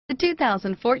The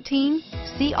 2014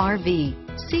 CR-V.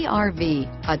 CR-V,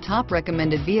 a top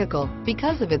recommended vehicle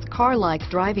because of its car-like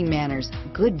driving manners,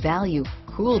 good value,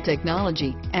 cool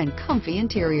technology, and comfy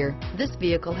interior. This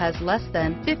vehicle has less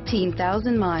than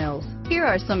 15,000 miles. Here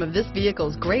are some of this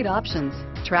vehicle's great options: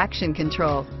 traction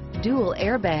control, dual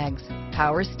airbags,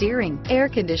 power steering, air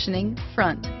conditioning,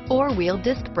 front, four-wheel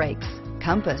disc brakes,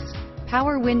 compass,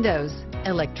 power windows,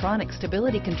 electronic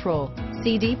stability control,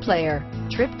 CD player,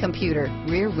 trip computer,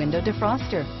 rear window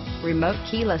defroster, remote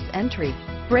keyless entry,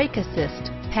 brake assist,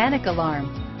 panic alarm,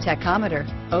 tachometer,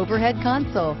 overhead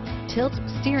console, tilt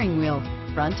steering wheel,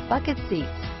 front bucket seats,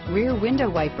 rear window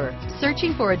wiper.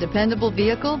 Searching for a dependable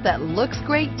vehicle that looks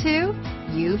great too?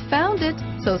 You found it,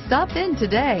 so stop in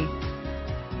today.